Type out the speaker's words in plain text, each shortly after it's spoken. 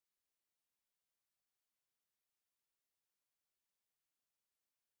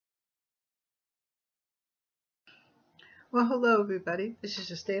Well, hello everybody. This is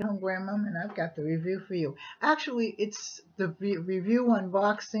your stay-at-home grandmom, and I've got the review for you. Actually, it's the review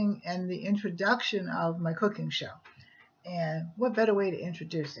unboxing and the introduction of my cooking show. And what better way to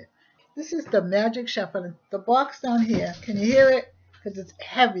introduce it? This is the Magic Chef, and the box down here. Can you hear it? Because it's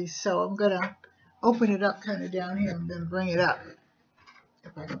heavy, so I'm gonna open it up kind of down here and then bring it up.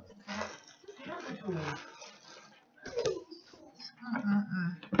 If I can.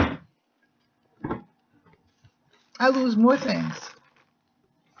 I lose more things.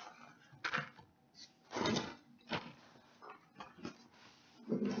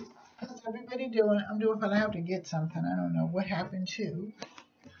 How's everybody doing? I'm doing fine. I have to get something. I don't know what happened to,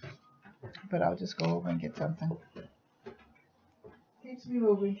 but I'll just go over and get something. Keeps me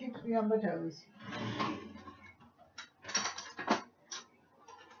moving, keeps me on my toes.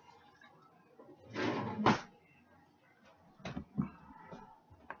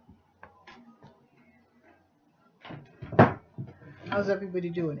 How's everybody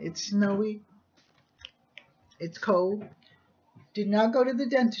doing? It's snowy. It's cold. Did not go to the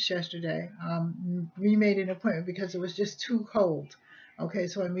dentist yesterday. Remade an appointment because it was just too cold. Okay,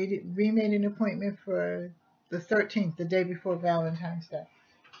 so I remade an appointment for the 13th, the day before Valentine's Day.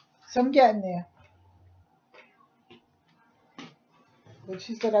 So I'm getting there. But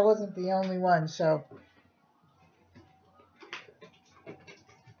she said I wasn't the only one, so.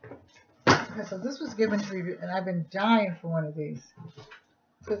 Okay, so this was given to me, and I've been dying for one of these.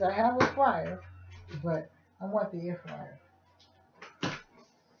 Because I have a fryer, but I want the air fryer.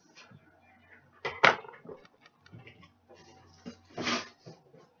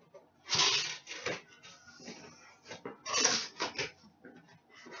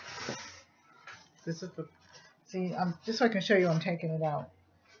 This is the, see, just so I can show you I'm taking it out.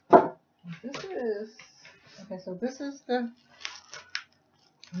 This is, okay, so this is the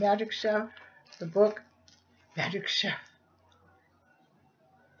Magic Chef, the book, Magic Chef,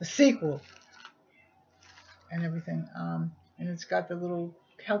 the sequel, and everything. And it's got the little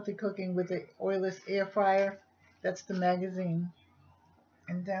healthy cooking with the oilless air fryer. That's the magazine.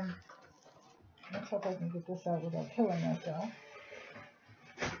 And then, let's hope I can get this out without killing myself.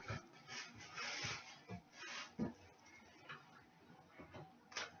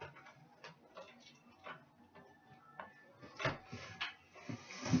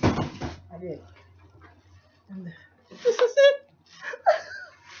 I did. And this is it.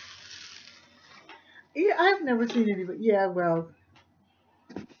 Yeah, I've never seen anybody. Yeah, well,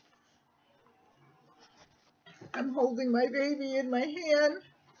 I'm holding my baby in my hand.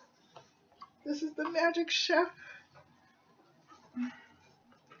 This is the Magic Chef.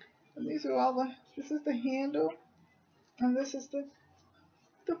 And these are all this is the handle. And this is the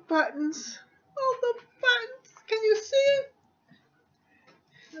buttons. All the buttons. Can you see it?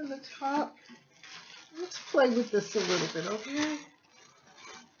 And the top. Let's play with this a little bit, okay?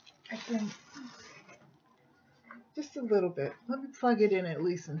 I can, just a little bit. Let me plug it in at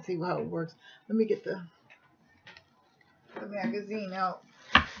least and see how it works. Let me get the magazine out.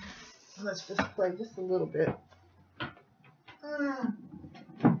 Let's just play just a little bit.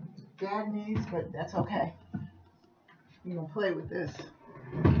 Bad knees, but that's okay. You can play with this.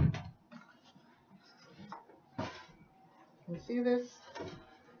 Can you see this?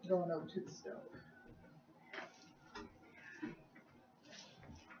 Going over to the stove.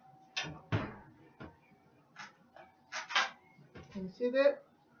 Can you see that?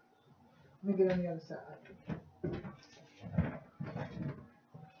 Let me get on the other side.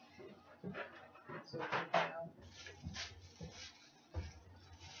 So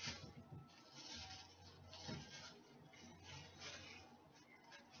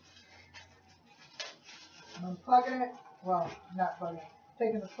I'm unplugging it. Well, not plugging it.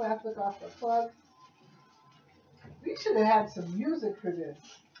 Taking the plastic off the plug. We should have had some music for this.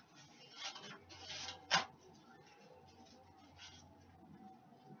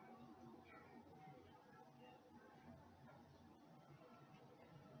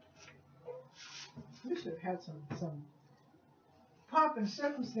 We should have had some pomp and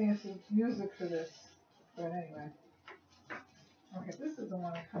circumstances music for this. But anyway. Okay, this is the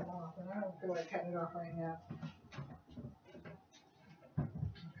one I cut off, and I don't feel like cutting it off right now. I'll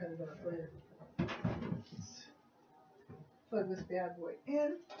cut it off later. Let's plug this bad boy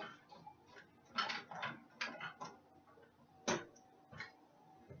in.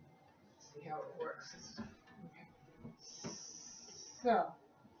 See how it works. Okay. So.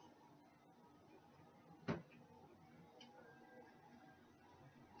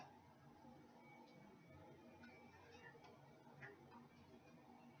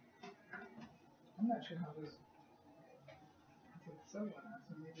 I'm not sure how this. I think someone else,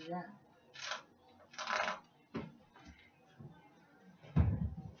 so maybe that.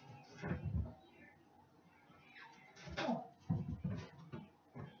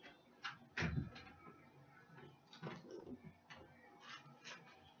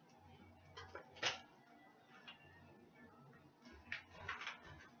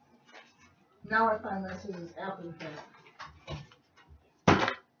 Now I find my scissors after the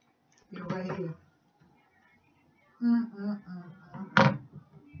fact. You're right here.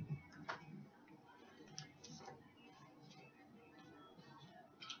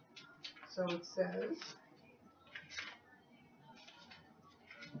 So it says,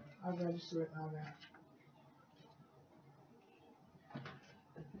 I'll register it and all that.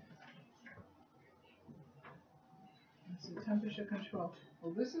 It's the temperature control.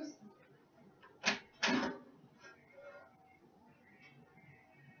 Well, this is,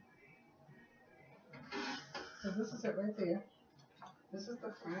 so this is it right there. This is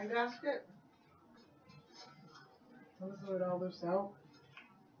the fry basket. So this is what all this out.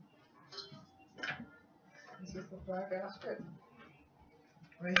 This is the fry basket.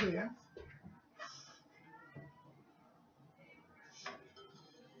 Right here.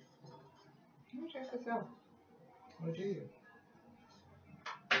 Let me check this out. Or do you?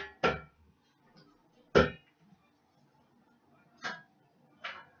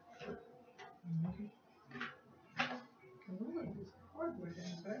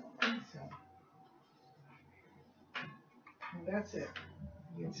 And that's it.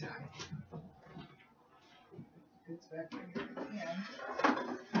 The inside. It's back in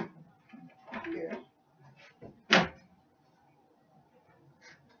here.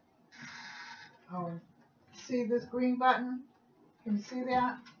 Oh, see this green button? Can you see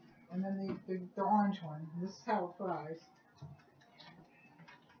that? And then the orange one. This is how it fries.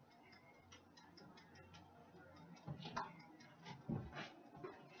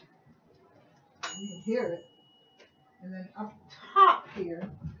 You can hear it. And then up top here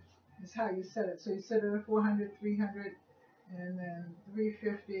is how you set it. So you set it at 400, 300, and then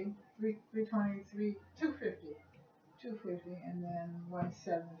 350, 320, 250, and then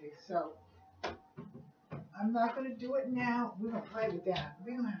 170. So I'm not going to do it now. We're going to play with that.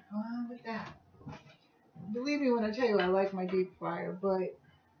 We're going to have fun with that. Believe me when I tell you I like my deep fryer, but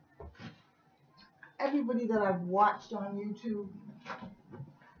everybody that I've watched on YouTube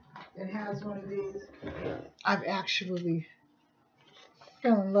that has one of these, I've actually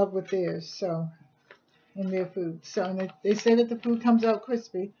fell in love with theirs, so, in their food. So, and they say that the food comes out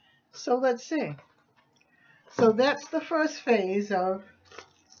crispy. So let's see. So that's the first phase of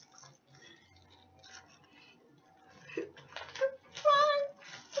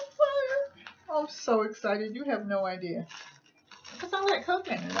I'm so excited. You have no idea. Because I like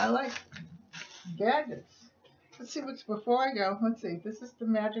cooking and I like gadgets. Let's see what's before I go. Let's see. This is the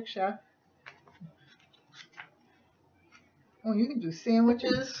Magic Chef. Oh, you can do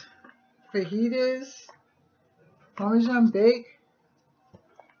sandwiches, fajitas, Parmesan bake,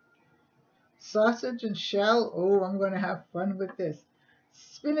 sausage and shell. Oh, I'm going to have fun with this.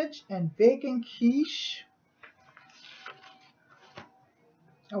 Spinach and bacon quiche.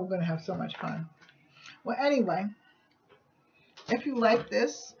 Oh, we're going to have so much fun. Well, anyway, if you like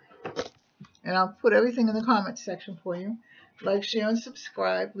this, and I'll put everything in the comment section for you. Like, share, and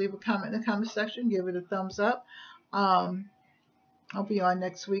subscribe. Leave a comment in the comment section. Give it a thumbs up. I'll be on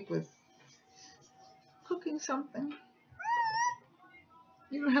next week with cooking something.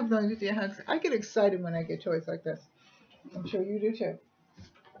 You don't have no idea how I get excited when I get toys like this. I'm sure you do too.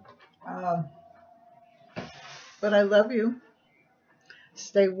 But I love you.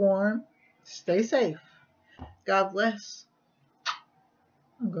 Stay warm. Stay safe. God bless.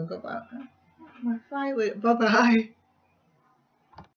 I'm going to go out. My fire. Bye-bye.